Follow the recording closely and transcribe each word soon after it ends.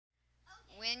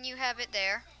when you have it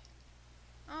there.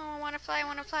 Oh, I want to fly, I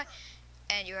want to fly.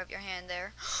 And you have your hand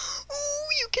there. Oh,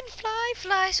 you can fly.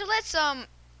 So let's, so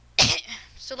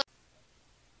let's...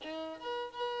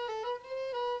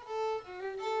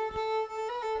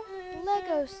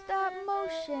 Lego stop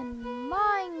motion,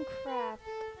 Minecraft,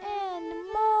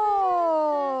 and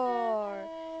more.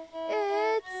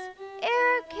 It's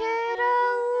Airkid11.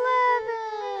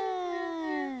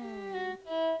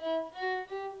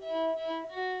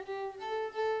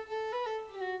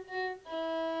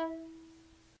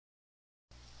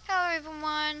 Hello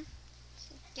everyone.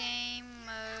 Game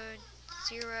mode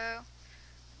 0.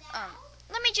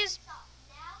 Let me just,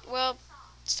 well,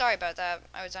 sorry about that.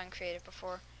 I was on creative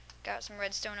before. Got some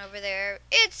redstone over there.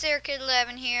 It's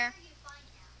Airkid11 here.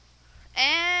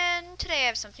 And today I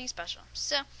have something special.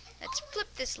 So, let's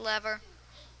flip this lever.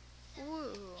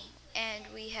 Ooh. And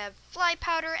we have fly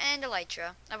powder and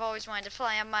elytra. I've always wanted to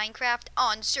fly on Minecraft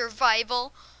on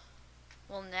survival.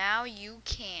 Well, now you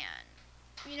can.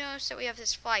 You know, so we have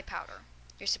this fly powder.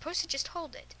 You're supposed to just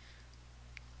hold it.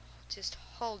 Just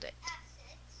hold it.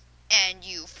 And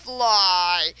you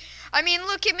fly. I mean,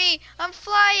 look at me. I'm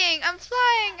flying. I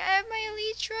have my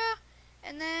elytra.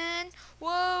 And then,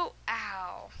 whoa,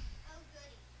 ow.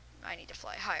 I need to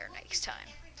fly higher next time.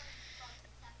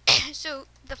 So,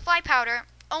 the fly powder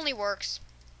only works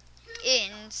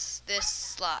in this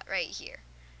slot right here.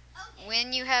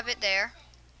 When you have it there.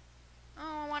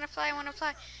 Oh, I want to fly.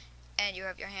 And you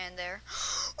have your hand there.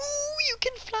 Oh, you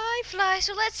can fly.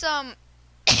 So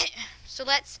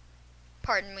let's,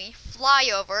 pardon me, fly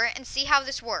over and see how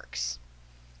this works.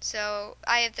 So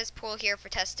I have this pool here for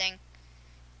testing.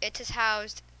 It has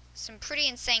housed some pretty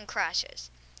insane crashes.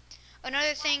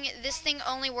 Another thing, this thing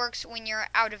only works when you're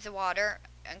out of the water.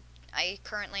 I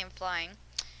currently am flying.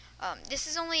 This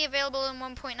is only available in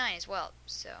 1.9 as well.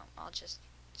 So I'll just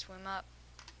swim up.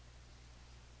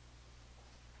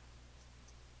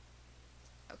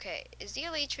 Okay, is the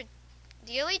elytra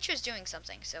is doing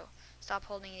something, so stop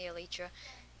holding the elytra.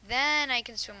 Then I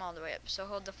can swim all the way up. So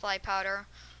hold the fly powder.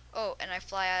 Oh, and I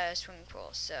fly out of a swimming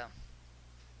pool. So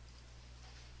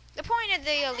the point of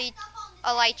the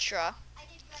elytra,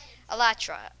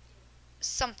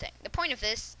 something. The point of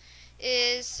this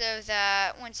is so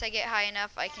that once I get high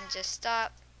enough, I can just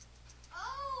stop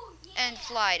and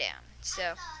fly down.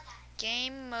 So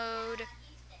game mode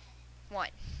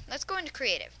 1. Let's go into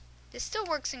creative. This still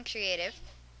works in creative.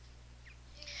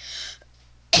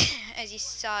 As you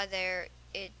saw there,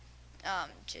 it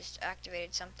just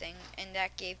activated something, and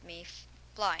that gave me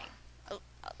flying,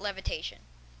 levitation.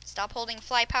 Stop holding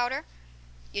fly powder,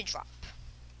 you drop.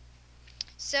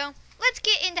 So let's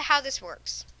get into how this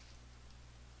works.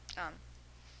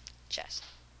 Chest.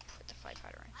 Put the fly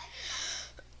powder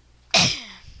in.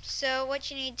 So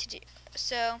what you need to do.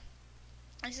 So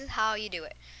this is how you do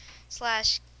it.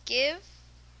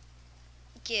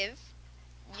 /give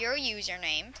your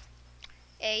username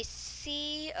a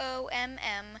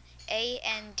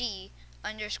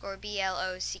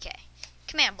command_block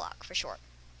command block for short.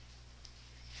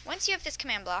 Once you have this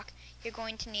command block, you're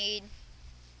going to need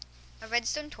a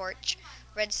redstone torch,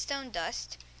 redstone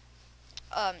dust,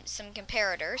 some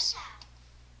comparators,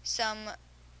 some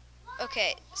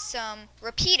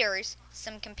repeaters,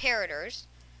 some comparators,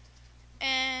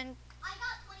 and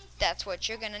that's what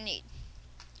you're gonna need.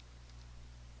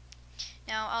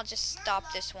 Now I'll just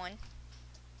stop this one.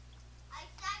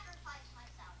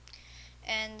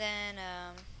 And then,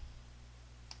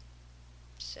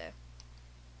 so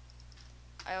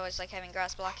I always like having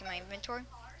grass block in my inventory.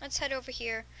 Let's head over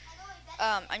here.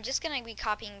 I'm just going to be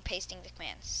copying and pasting the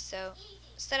commands. So,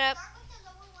 set up,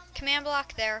 command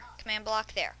block there, command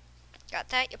block there. Got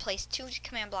that? You place 2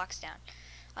 command blocks down.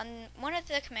 On one of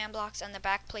the command blocks on the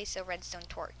back, place a redstone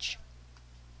torch.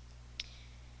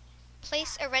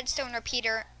 Place a redstone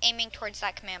repeater aiming towards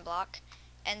that command block.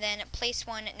 And then place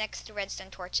one next to redstone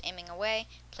torch aiming away.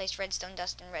 Place redstone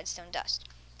dust and redstone dust.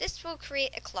 This will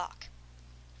create a clock.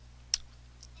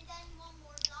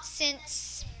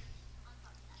 Since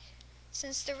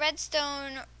the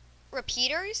redstone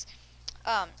repeaters,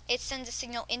 it sends a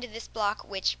signal into this block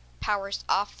which powers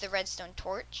off the redstone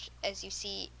torch. As you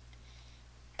see,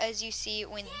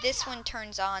 when this one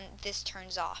turns on, this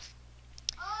turns off.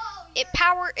 It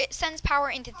sends power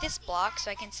into this block,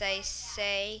 so I can say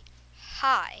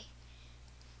hi,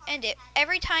 and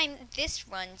every time this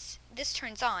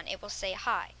turns on, it will say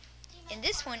hi. In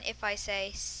this one, if I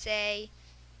say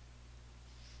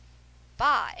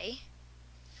bye,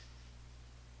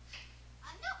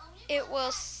 it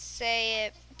will say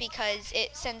it because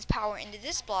it sends power into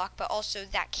this block, but also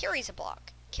that carries a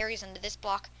block, carries into this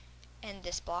block, and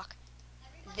this block,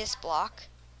 this block,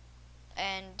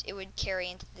 and it would carry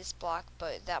into this block,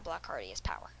 but that block already has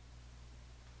power.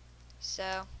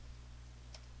 So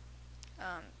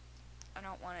I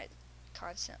don't want it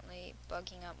constantly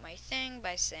bugging up my thing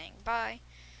by saying bye.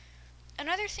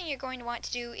 Another thing you're going to want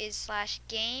to do is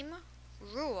 /game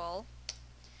rule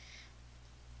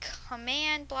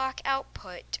command block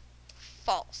output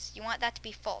false. You want that to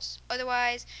be false.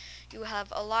 Otherwise, you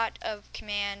have a lot of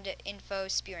command info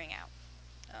spewing out.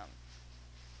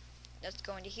 Let's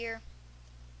go into here.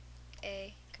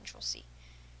 Control C.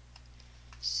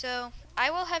 So I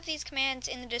will have these commands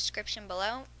in the description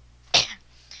below.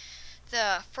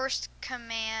 The first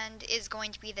command is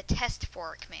going to be the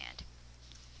testfor command.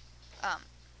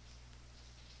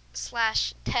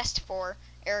 /testfor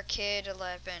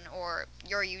Airkid11 or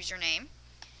your username.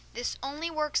 This only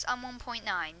works on 1.9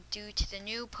 due to the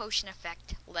new potion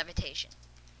effect levitation.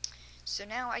 So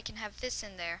now I can have this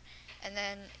in there, and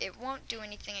then it won't do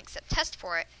anything except test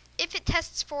for it. If it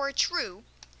tests for true,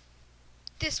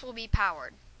 this will be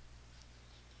powered.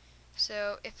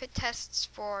 So if it tests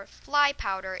for fly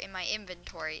powder in my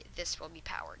inventory, this will be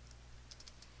powered.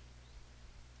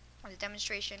 For the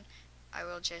demonstration, I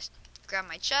will just grab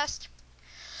my chest,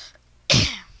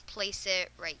 place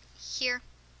it right here.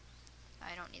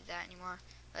 I don't need that anymore.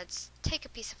 Let's take a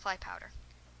piece of fly powder.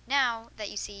 Now that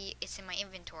you see it's in my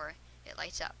inventory, it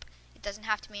lights up. It doesn't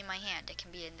have to be in my hand, it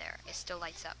can be in there. It still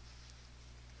lights up.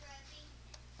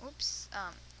 Oops.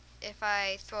 If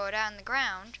I throw it on the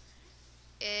ground,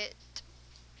 it...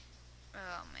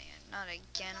 Oh man, not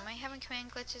again. Am I having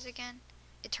command glitches again?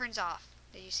 It turns off.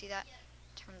 Did you see that?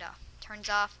 Turned off. Turns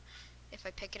off. If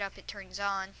I pick it up, it turns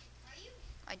on.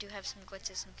 I do have some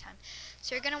glitches sometimes.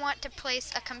 So you're going to want to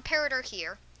place a comparator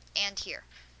here and here.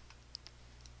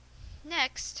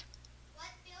 Next,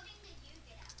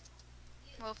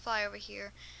 we'll fly over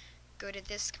here, go to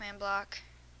this command block.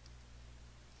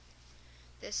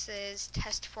 This is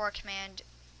testfor command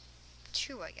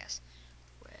 2, I guess.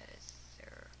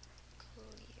 Weather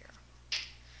clear.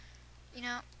 You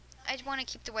know, I want to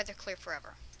keep the weather clear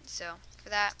forever. So for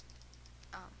that,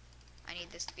 I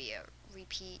need this to be a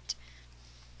repeat.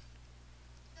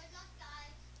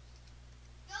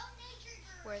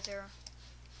 Weather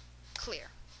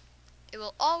clear. It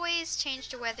will always change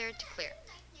the weather to clear.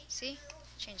 See?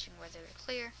 Changing weather to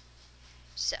clear.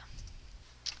 So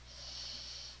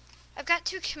I've got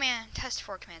two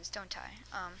testfor commands, don't I?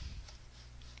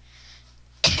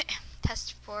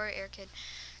 Testfor Airkid.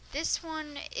 This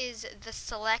one is the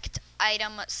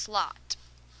SelectItemSlot.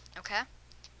 Okay?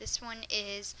 This one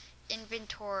is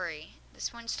inventory.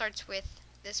 This one starts with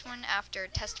this one after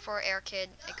testfor Airkid.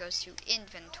 It goes to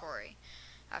inventory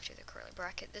after the curly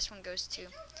bracket. This one goes to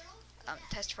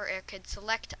testfor Airkid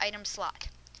SelectItemSlot.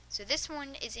 So this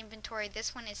one is inventory.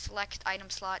 This one is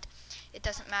SelectItemSlot. It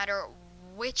doesn't matter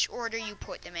which order you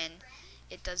put them in.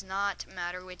 It does not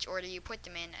matter which order you put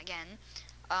them in. Again,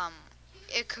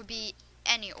 it could be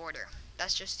any order.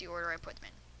 That's just the order I put them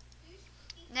in.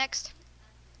 Next.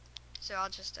 So I'll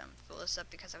just fill this up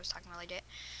because I was talking really late.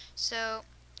 So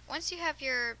once you have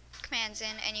your commands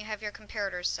in and you have your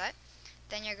comparators set,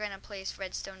 then you're going to place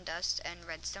redstone dust and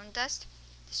redstone dust.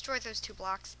 Destroy those two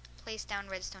blocks. Place down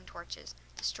redstone torches.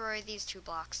 Destroy these two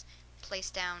blocks. Place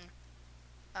down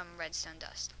redstone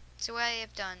dust. So what I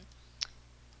have done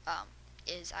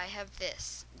is I have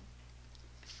this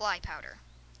fly powder.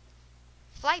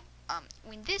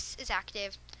 When this is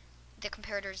active, the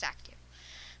comparator is active,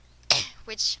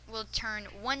 which will turn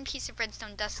one piece of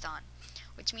redstone dust on,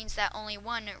 which means that only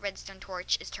one redstone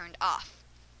torch is turned off.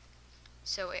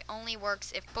 So it only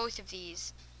works if both of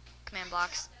these command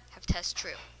blocks have test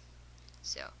true.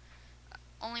 So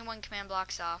only one command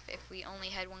block's off. If we only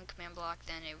had one command block,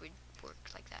 then it would work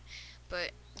like that.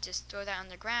 But just throw that on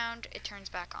the ground, it turns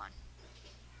back on.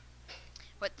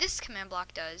 What this command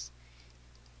block does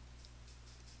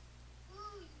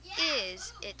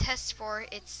is it tests for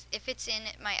if it's in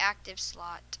my active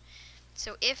slot.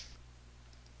 So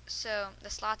the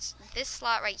slots, this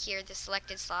slot right here, the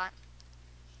selected slot,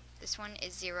 this one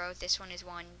is 0, this one is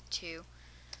 1, 2,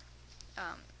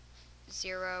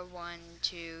 0, 1,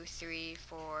 2, 3,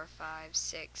 4, 5,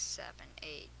 6, 7,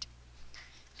 8,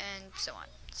 and so on.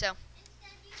 So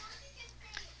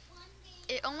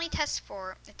it only tests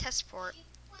for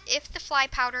if the fly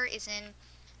powder is in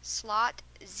slot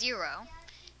 0.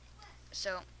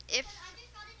 So if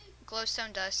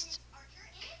glowstone dust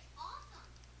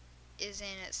is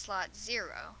in slot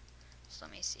 0, so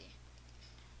let me see.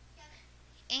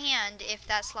 And if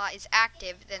that slot is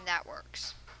active, then that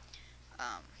works.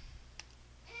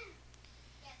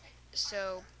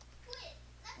 So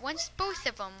once both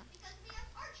of them,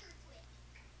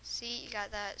 see, you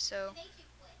got that. So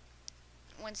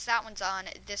once that one's on,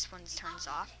 this one turns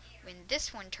off. When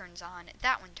this one turns on,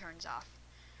 that one turns off.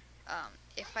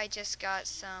 If I just got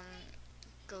some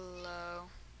glowstone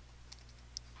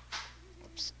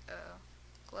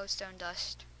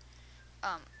dust,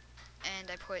 and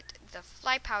I put the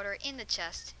fly powder in the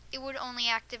chest, it would only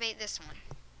activate this one.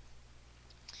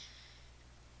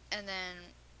 And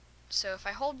then, so if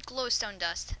I hold glowstone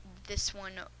dust, this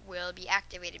one will be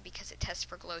activated because it tests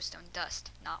for glowstone dust,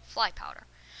 not fly powder.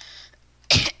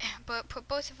 But put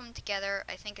both of them together,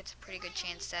 I think it's a pretty good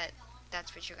chance that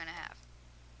that's what you're going to have.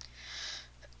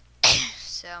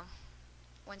 So,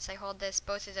 once I hold this,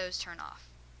 both of those turn off.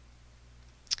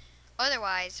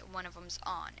 Otherwise, one of them's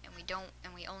on, and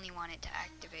we only want it to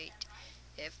activate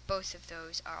if both of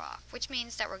those are off, which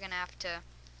means that we're going to have to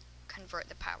convert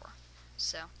the power.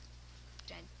 So,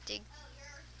 gonna dig.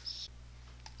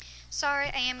 Sorry,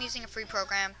 I am using a free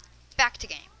program. Back to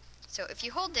game. So if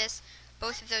you hold this,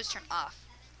 both of those turn off,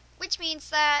 which means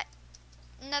that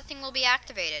nothing will be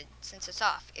activated since it's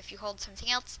off. If you hold something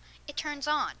else, it turns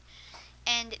on.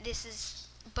 And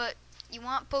but you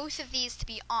want both of these to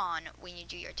be on when you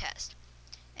do your test.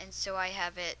 And so I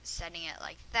have it setting it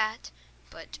like that,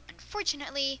 but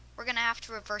unfortunately, we're gonna have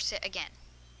to reverse it again.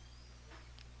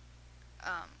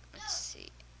 Let's see.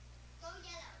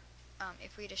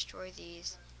 If we destroy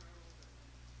these,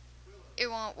 it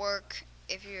won't work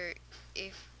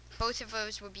if both of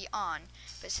those would be on,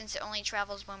 but since it only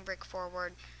travels one brick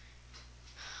forward,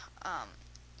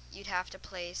 you'd have to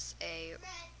place a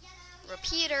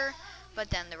repeater, but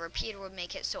then the repeater would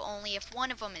make it so only if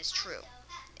one of them is true,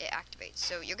 it activates.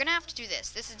 So you're gonna have to do this.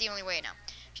 This is the only way now.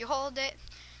 If you hold it,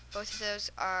 both of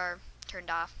those are turned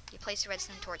off, you place the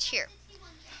redstone torch here.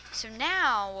 So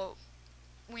now,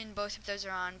 when both of those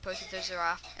are on, both of those are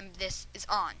off, and this is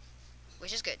on,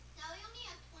 which is good.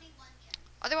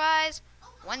 Otherwise,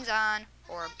 one's on,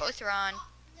 or both are on,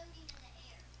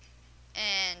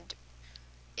 and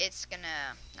it's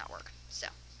gonna not work. So,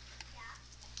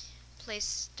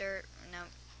 place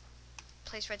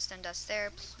redstone dust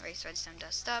there, place redstone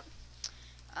dust up.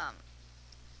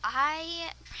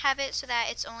 I have it so that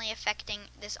it's only affecting,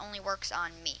 this only works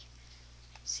on me.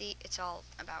 See, it's all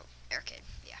about Airkid,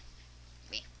 yeah,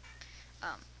 me.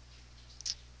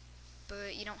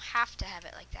 But you don't have to have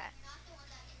it like that.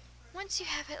 Once you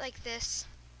have it like this,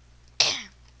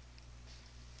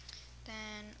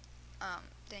 then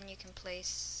you can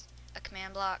place a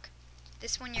command block.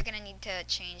 This one you're going to need to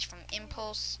change from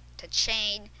impulse to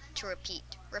chain to repeat.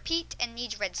 Repeat and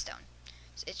needs redstone.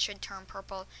 So it should turn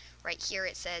purple. Right here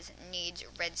it says needs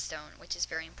redstone, which is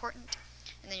very important.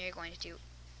 And then you're going to do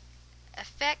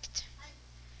effect,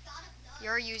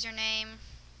 your username,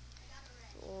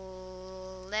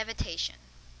 levitation.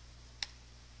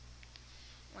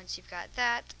 Once you've got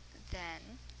that,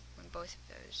 then when both of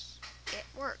those, it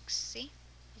works. See?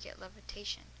 You get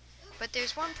levitation. But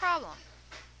there's one problem.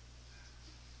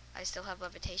 I still have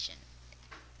levitation.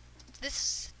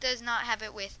 This does not have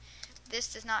it with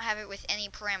any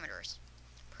parameters.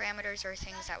 Parameters are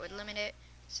things that would limit it.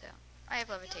 So, I have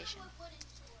levitation.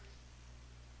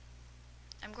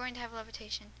 I'm going to have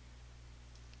levitation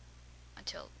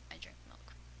until I drink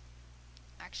milk.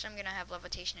 Actually, I'm going to have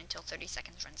levitation until 30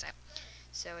 seconds runs out.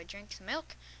 So I drink the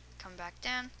milk, come back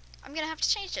down. I'm going to have to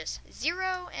change this.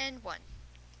 0 and 1.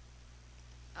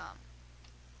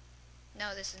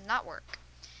 No, this does not work.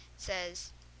 It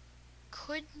says,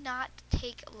 could not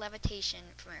take levitation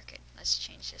from Airkid. Let's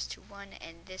change this to 1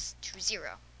 and this to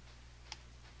 0.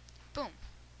 Boom.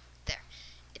 There.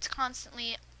 It's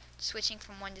constantly switching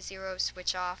from 1 to 0,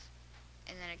 switch off,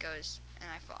 and then it goes, and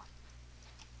I fall.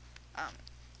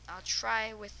 I'll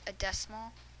try with a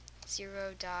decimal,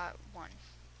 0.1.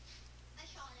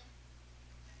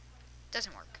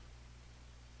 Doesn't work.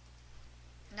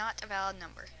 Not a valid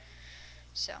number.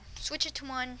 So, switch it to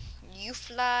 1, you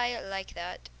fly like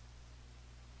that.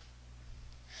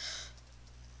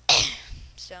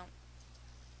 So,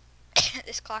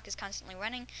 this clock is constantly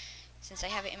running, since I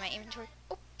have it in my inventory.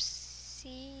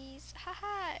 Oopsies,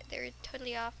 haha, they're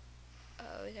totally off.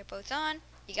 Oh, they're both on.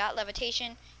 You got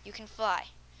levitation, you can fly.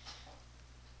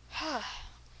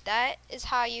 That is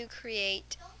how you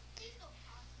create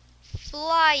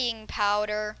flying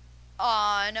powder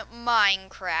on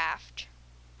Minecraft.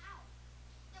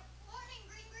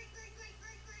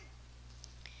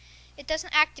 It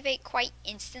doesn't activate quite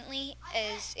instantly,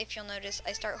 as if you'll notice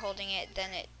I start holding it,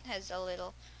 then it has a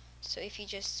little, so if you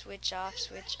just switch off,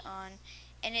 switch on,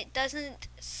 and it doesn't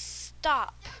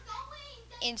stop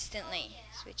instantly.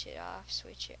 Switch it off,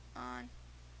 switch it on.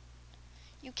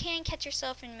 You can catch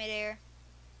yourself in midair.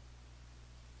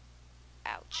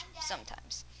 Ouch,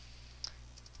 sometimes.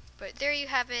 But there you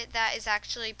have it. That is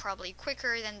actually probably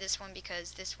quicker than this one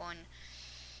because this one,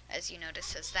 as you notice,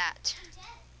 says that.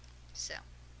 So,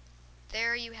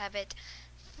 there you have it.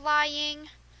 Flying.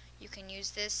 You can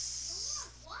use this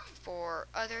for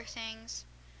other things.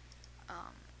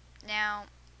 Now,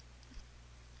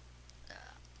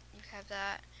 you have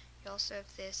that. You also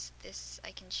have this.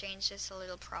 I can change this a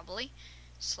little probably.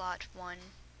 Slot 1.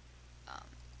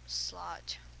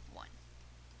 Slot 1.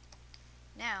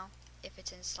 Now, if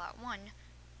it's in slot 1,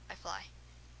 I fly.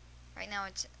 Right now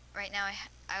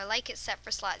I like it set for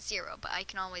slot 0, but I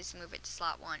can always move it to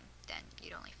slot 1. Then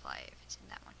you'd only fly if it's in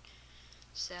that one.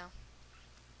 So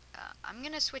I'm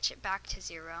gonna switch it back to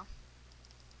 0.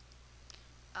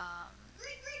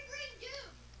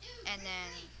 And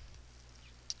then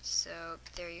so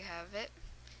there you have it.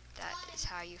 That is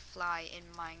how you fly in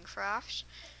Minecraft.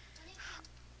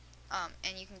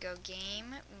 And you can go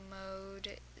game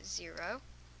mode 0.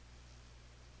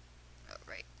 Oh,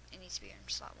 right. It needs to be in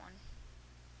slot 1.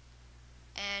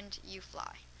 And you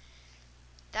fly.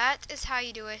 That is how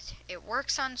you do it. It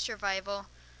works on survival.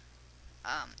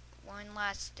 One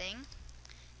last thing.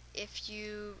 If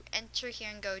you enter here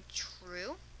and go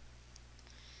true,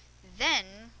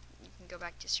 then you can go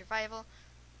back to survival.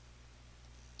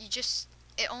 It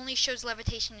only shows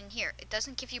levitation in here. It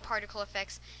doesn't give you particle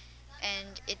effects,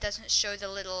 and it doesn't show the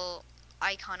little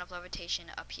icon of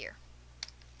levitation up here.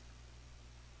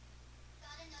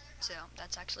 So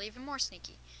that's actually even more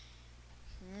sneaky.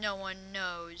 No one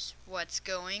knows what's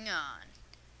going on,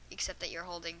 except that you're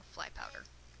holding fly powder.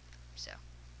 So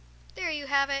there you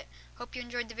have it. Hope you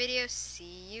enjoyed the video. See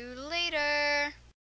you later.